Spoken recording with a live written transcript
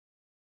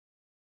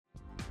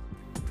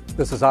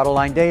This is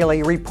Autoline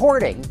Daily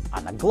reporting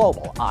on the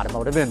global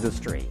automotive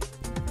industry.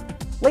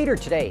 Later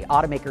today,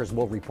 automakers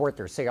will report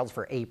their sales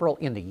for April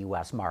in the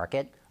U.S.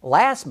 market.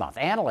 Last month,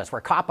 analysts were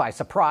caught by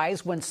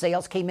surprise when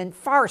sales came in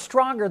far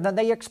stronger than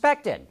they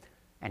expected.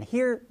 And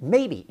here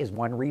maybe is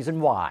one reason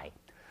why.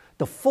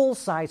 The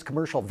full-size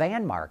commercial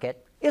van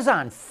market is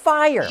on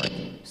fire.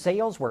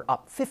 Sales were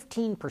up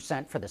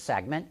 15% for the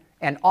segment,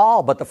 and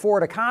all but the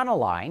Ford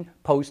Econoline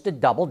posted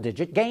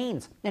double-digit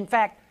gains. In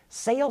fact,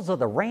 sales of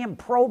the Ram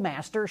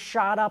ProMaster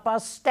shot up a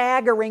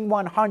staggering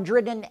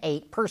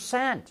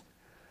 108%.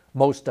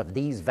 Most of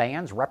these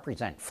vans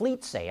represent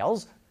fleet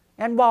sales,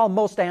 and while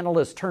most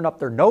analysts turn up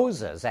their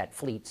noses at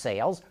fleet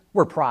sales,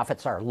 where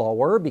profits are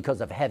lower because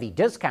of heavy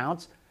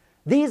discounts,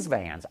 these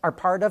vans are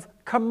part of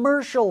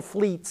commercial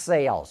fleet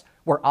sales,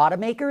 where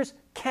automakers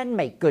can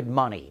make good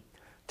money.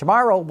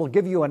 Tomorrow, we'll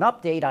give you an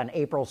update on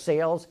April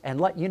sales and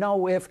let you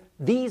know if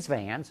these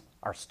vans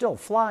are still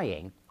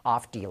flying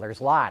off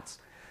dealers' lots.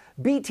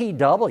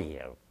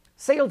 BTW,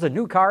 sales of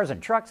new cars and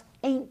trucks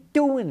ain't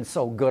doing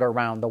so good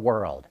around the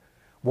world.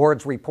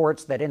 Wards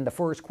reports that in the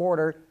first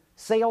quarter,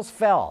 sales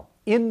fell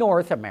in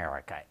North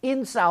America,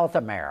 in South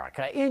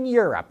America, in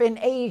Europe, in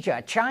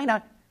Asia,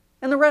 China,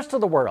 and the rest of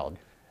the world.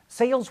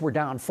 Sales were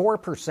down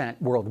 4%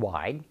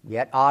 worldwide,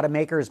 yet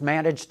automakers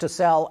managed to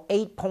sell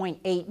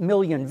 8.8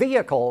 million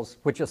vehicles,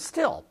 which is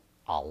still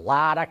a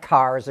lot of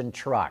cars and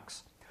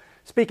trucks.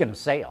 Speaking of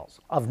sales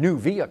of new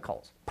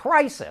vehicles,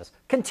 prices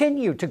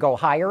continue to go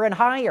higher and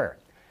higher.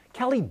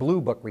 Kelley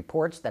Blue Book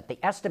reports that the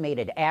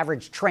estimated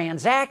average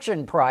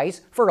transaction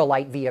price for a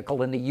light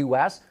vehicle in the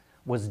U.S.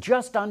 was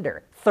just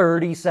under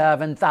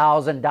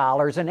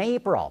 $37,000 in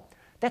April.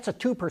 That's a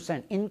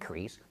 2%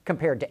 increase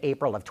compared to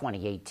April of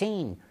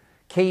 2018.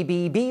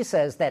 KBB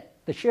says that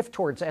the shift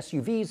towards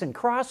SUVs and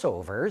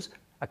crossovers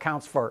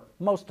accounts for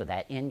most of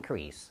that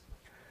increase.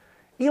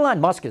 Elon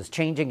Musk is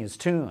changing his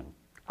tune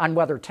on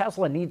whether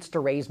Tesla needs to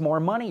raise more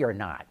money or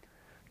not.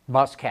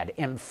 Musk had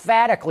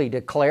emphatically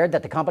declared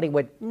that the company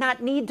would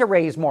not need to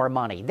raise more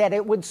money, that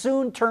it would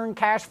soon turn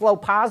cash flow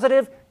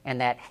positive, and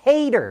that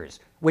haters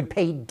would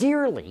pay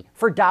dearly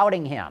for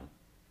doubting him.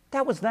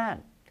 That was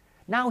then.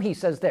 Now he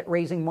says that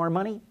raising more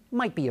money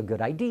might be a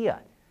good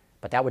idea,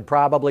 but that would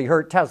probably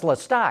hurt Tesla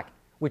stock,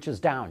 which is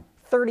down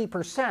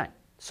 30%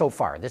 so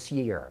far this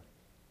year.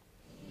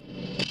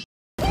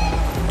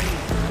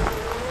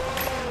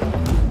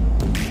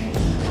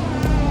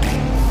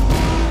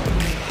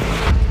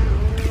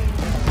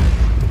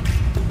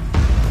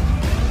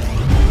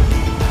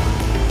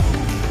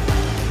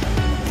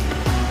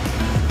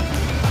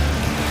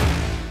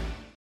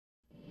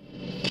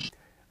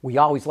 We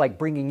always like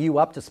bringing you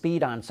up to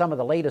speed on some of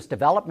the latest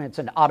developments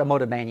in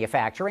automotive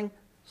manufacturing.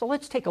 So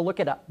let's take a look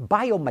at a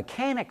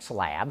biomechanics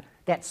lab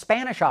that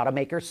Spanish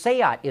automaker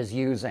SEAT is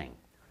using.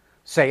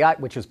 SEAT,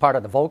 which is part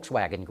of the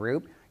Volkswagen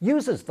Group,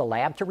 uses the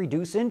lab to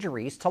reduce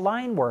injuries to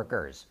line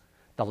workers.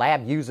 The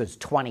lab uses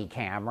 20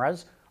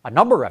 cameras, a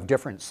number of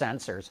different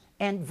sensors,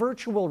 and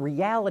virtual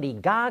reality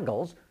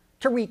goggles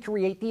to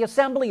recreate the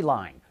assembly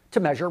line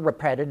to measure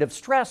repetitive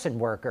stress in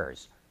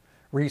workers.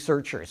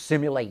 Researchers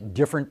simulate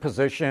different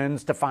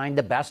positions to find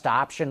the best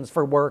options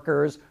for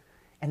workers,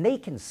 and they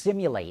can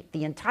simulate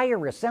the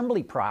entire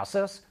assembly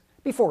process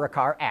before a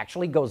car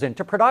actually goes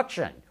into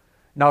production.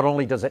 Not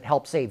only does it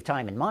help save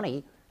time and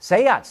money,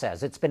 SEAT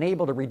says it's been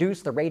able to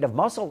reduce the rate of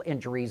muscle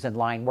injuries in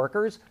line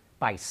workers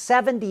by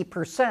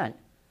 70%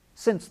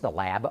 since the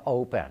lab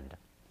opened.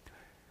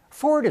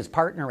 Ford is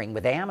partnering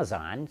with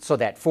Amazon so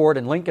that Ford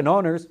and Lincoln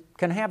owners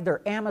can have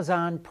their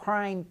Amazon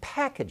Prime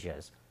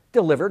packages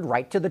delivered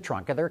right to the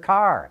trunk of their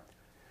car.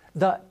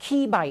 The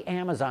Key by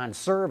Amazon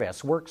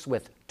service works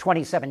with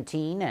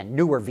 2017 and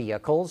newer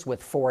vehicles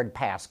with Ford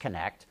Pass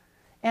Connect,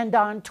 and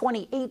on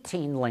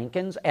 2018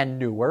 Lincolns and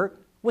newer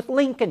with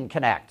Lincoln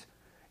Connect.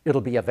 It'll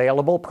be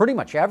available pretty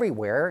much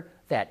everywhere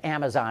that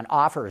Amazon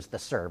offers the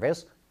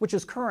service, which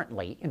is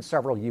currently in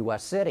several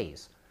U.S.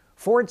 cities.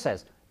 Ford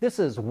says this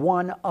is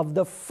one of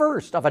the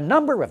first of a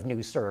number of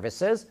new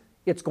services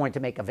it's going to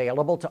make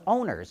available to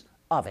owners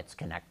of its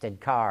connected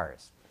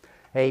cars.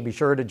 Hey, be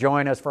sure to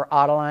join us for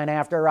Autoline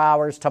After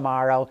Hours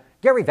tomorrow.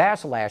 Gary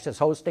Vasilash is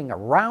hosting a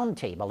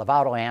roundtable of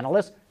auto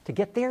analysts to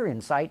get their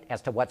insight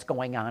as to what's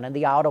going on in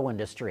the auto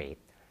industry.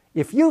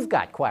 If you've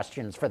got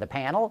questions for the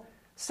panel,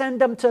 send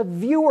them to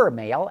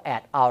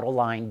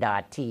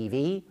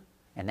viewermail@autoline.tv,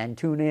 and then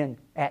tune in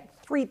at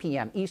 3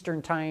 p.m.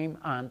 Eastern Time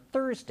on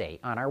Thursday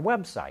on our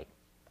website,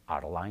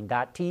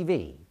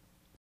 autoline.tv.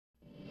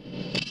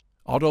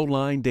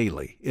 Autoline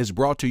Daily is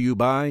brought to you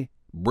by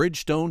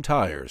Bridgestone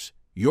Tires.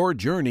 Your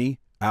journey,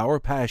 our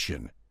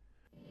passion.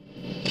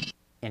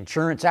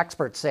 Insurance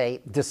experts say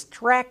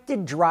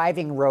distracted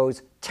driving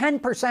rose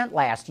 10%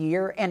 last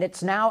year, and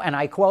it's now, and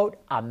I quote,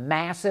 a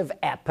massive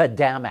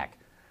epidemic.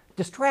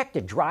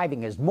 Distracted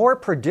driving is more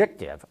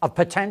predictive of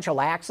potential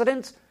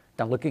accidents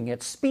than looking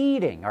at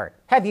speeding or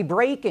heavy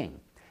braking.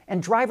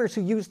 And drivers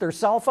who use their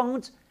cell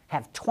phones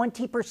have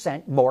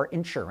 20% more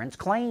insurance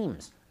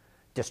claims.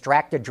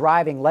 Distracted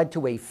driving led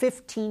to a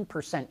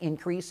 15%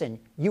 increase in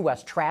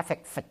U.S.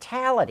 traffic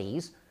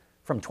fatalities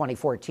from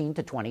 2014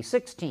 to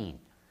 2016.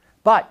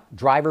 But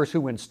drivers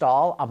who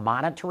install a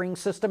monitoring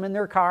system in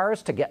their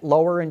cars to get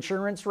lower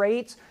insurance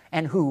rates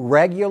and who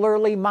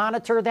regularly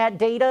monitor that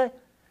data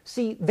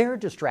see their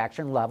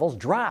distraction levels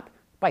drop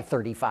by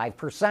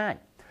 35%.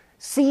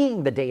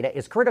 Seeing the data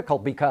is critical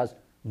because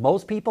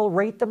most people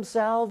rate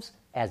themselves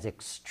as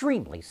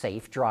extremely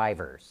safe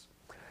drivers.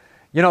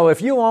 You know,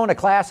 if you own a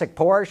classic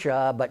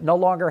Porsche but no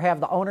longer have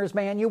the owner's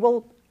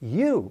manual,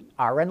 you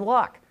are in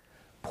luck.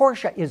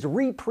 Porsche is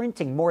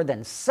reprinting more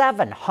than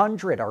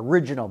 700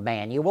 original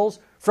manuals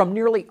from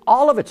nearly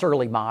all of its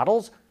early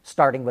models,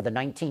 starting with the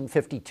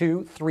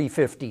 1952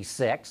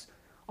 356,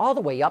 all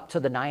the way up to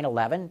the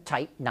 911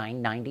 Type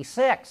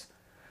 996.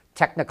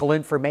 Technical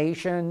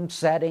information,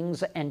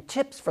 settings, and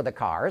tips for the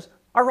cars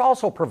are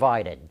also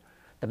provided.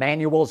 The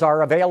manuals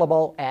are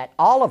available at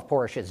all of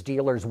Porsche's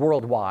dealers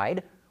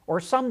worldwide, or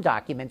some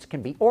documents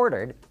can be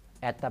ordered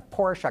at the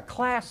Porsche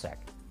Classic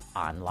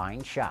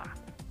online shop.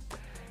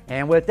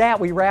 And with that,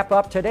 we wrap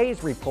up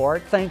today's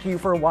report. Thank you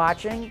for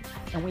watching,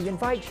 and we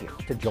invite you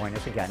to join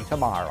us again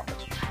tomorrow.